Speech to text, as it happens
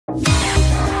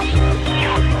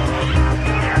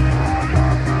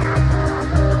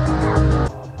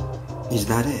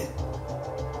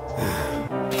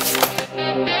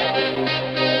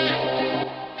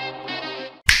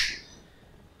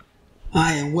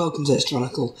welcome to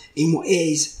Electronical in what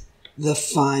is the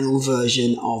final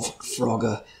version of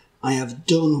Frogger. I have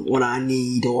done what I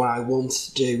need or what I want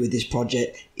to do with this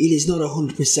project. It is not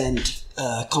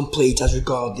 100% complete as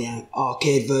regards the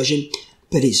arcade version,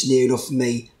 but it's near enough for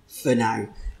me for now.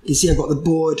 You can see I've got the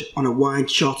board on a wide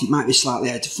shot. It might be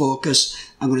slightly out of focus.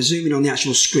 I'm going to zoom in on the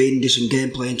actual screen and do some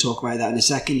gameplay and talk about that in a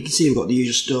second. You can see we've got the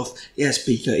usual stuff,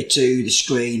 ESP32, the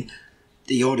screen,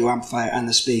 the audio amplifier and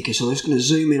the speaker. So I'm just going to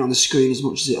zoom in on the screen as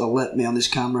much as it'll let me on this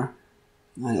camera.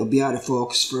 And it'll be out of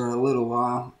focus for a little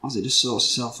while as it just sorts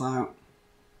itself out.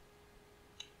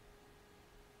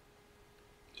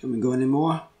 Can we go any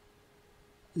more?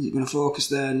 Is it going to focus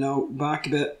there? No. Back a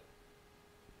bit.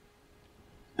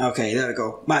 Okay, there we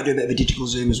go. Might do a bit of a digital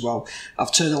zoom as well.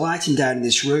 I've turned the lighting down in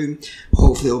this room.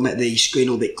 Hopefully it'll make the screen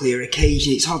a little bit clearer.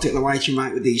 Occasionally it's hard to get the lighting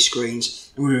right with these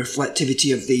screens. And with the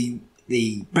reflectivity of the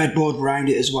breadboard around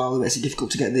it as well, it makes it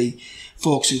difficult to get the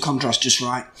focus and contrast just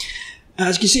right.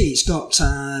 As you can see, it's got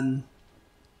an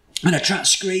attract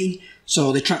screen.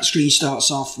 So the attract screen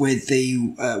starts off with the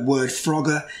word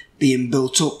Frogger being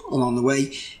built up along the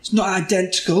way. It's not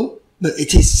identical, but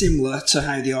it is similar to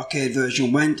how the arcade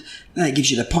version went. Then it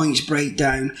gives you the points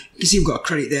breakdown. You can see we've got a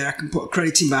credit there. I can put a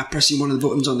credit in by pressing one of the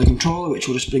buttons on the controller, which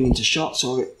will just bring into shot.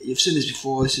 So you've seen this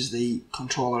before. This is the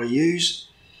controller I use.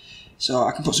 So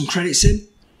I can put some credits in.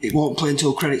 It won't play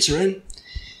until credits are in.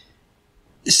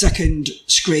 The second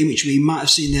screen, which we might have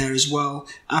seen there as well,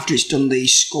 after it's done the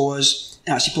scores, it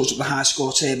actually puts up the high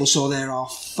score table. So there are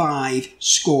 5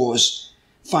 scores,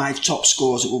 5 top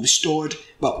scores that will be stored.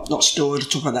 Well, not stored, I'll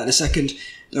talk about that in a second.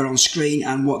 They're on screen,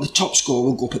 and what the top score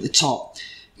will go up at the top.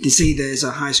 You can see there's a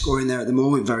high score in there at the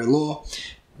moment, very low.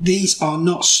 These are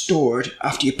not stored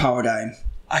after you power down.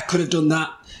 I could have done that.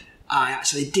 I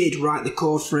actually did write the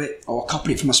code for it, or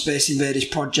copied it from my Space Invaders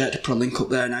project. I put a link up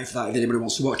there now for that if anybody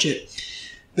wants to watch it.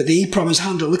 But the EEPROM is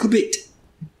handled a little bit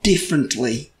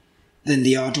differently than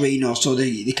the Arduino, so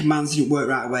the commands didn't work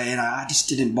right away, and I just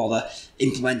didn't bother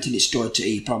implementing it stored to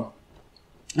EEPROM.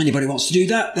 Anybody wants to do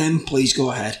that, then please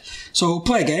go ahead. So we'll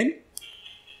play a game,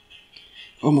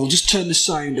 and we'll just turn the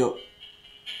sound up.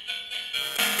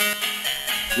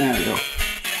 There we go.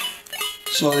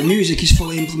 So the music is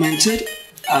fully implemented,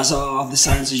 as are the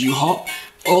sounds as you hop,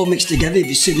 all mixed together. If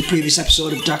you see the previous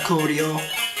episode of DAC Audio,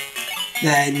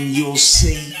 then you'll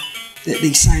see that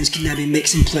these sounds can now be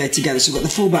mixed and played together. So we've got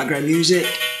the full background music,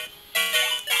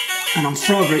 and on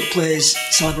Frogger it plays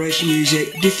celebration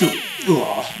music, different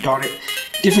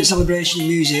celebration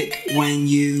music when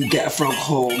you get a frog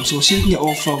home. So as soon as we can get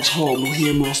all frogs home, we'll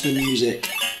hear most of the music.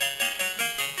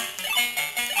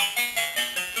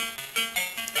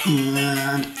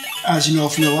 And as you know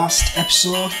from the last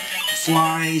episode,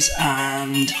 flies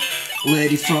and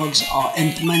lady frogs are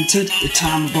implemented. The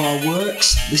timer bar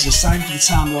works. This is a sign for the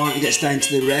timer bar. It gets down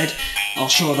to the red. I'll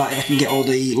show that if I can get all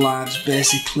the lives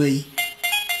basically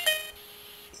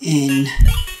in.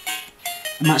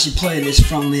 I'm actually playing this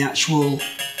from the actual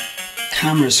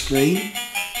camera screen,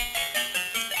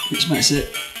 which makes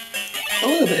it a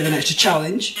little bit of an extra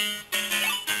challenge.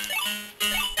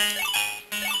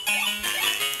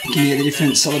 You can hear the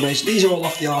different celebrations. These are all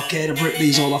off the arcade. I've ripped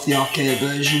these all off the arcade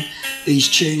version. These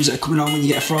tunes that are coming on when you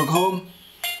get a frog home.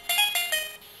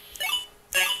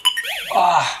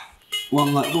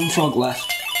 One frog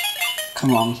left.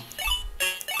 Come on.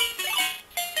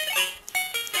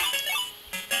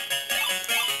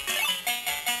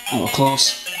 That was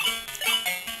close.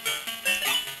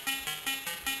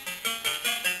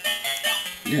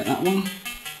 Get that one.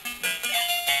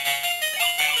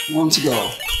 One to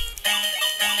go.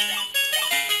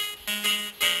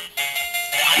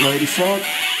 Lady frog.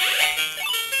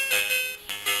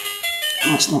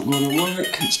 That's not going to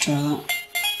work. Let's try that.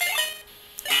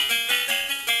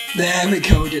 There we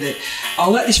go, did it.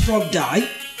 I'll let this frog die.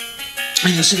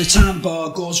 And you'll see the time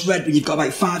bar goes red when you've got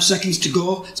about 5 seconds to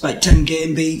go. It's about 10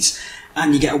 game beats.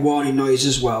 And you get a warning noise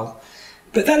as well.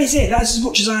 But that is it. That's as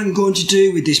much as I'm going to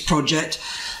do with this project.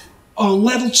 On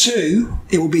level 2,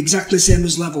 it will be exactly the same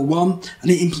as level 1. I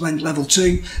didn't implement level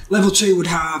 2. Level 2 would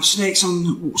have snakes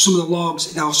on some of the logs.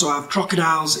 It also have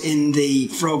crocodiles in the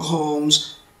frog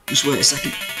homes. Just wait a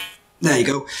second. There you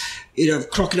go. You'd have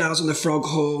crocodiles on the frog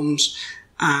homes,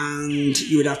 and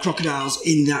you would have crocodiles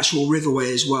in the actual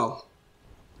riverway as well.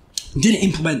 Didn't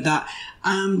implement that.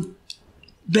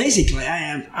 Basically,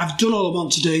 I've done all I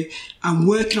want to do, and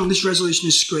working on this resolution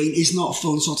of screen is not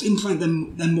fun, so to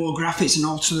implement them more graphics and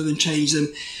alter them and change them,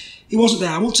 it wasn't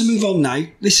there. I want to move on now.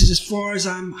 This is as far as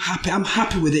I'm happy. I'm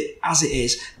happy with it as it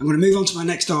is. I'm going to move on to my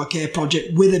next arcade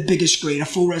project with a bigger screen, a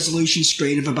full resolution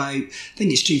screen of about, I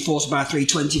think it's 240 by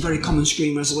 320, very common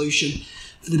screen resolution.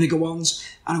 for the bigger ones,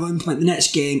 and I'm going to implement the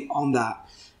next game on that.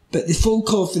 But the full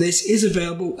code for this is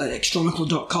available at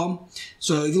extronical.com.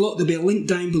 So if you look, there'll be a link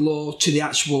down below to the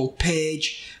actual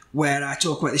page where I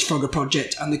talk about this Frogger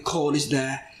project, and the code is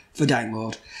there for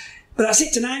download. But that's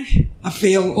it for now. I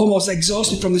feel almost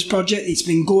exhausted from this project. It's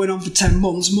been going on for 10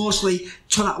 months, mostly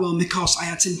to that one because I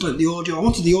had to implement the audio. I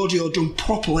wanted the audio done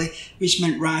properly, which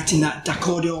meant writing that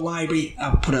DAC audio library.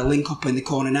 I'll put a link up in the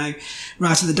corner now.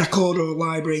 Writing the DAC audio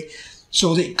library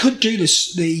so that it could do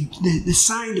this, the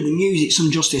sound and the music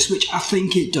some justice, which I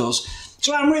think it does.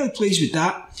 So I'm really pleased with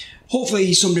that.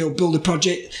 Hopefully somebody will build a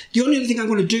project. The only other thing I'm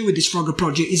going to do with this Frogger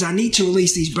project is I need to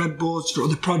release these breadboards for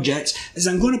other projects, as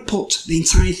I'm going to put the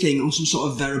entire thing on some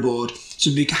sort of Veriboard so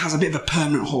it has a bit of a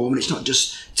permanent home and it's not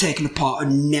just taken apart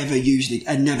and never used it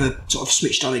and never sort of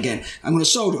switched on again. I'm going to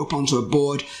solder it up onto a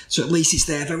board so at least it's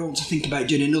there. If I want to think about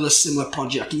doing another similar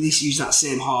project, I can at least use that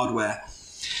same hardware.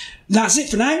 That's it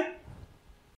for now.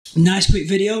 Nice quick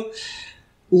video.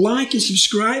 Like and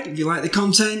subscribe if you like the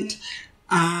content.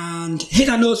 And hit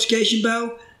that notification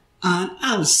bell, and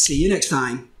I'll see you next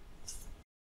time.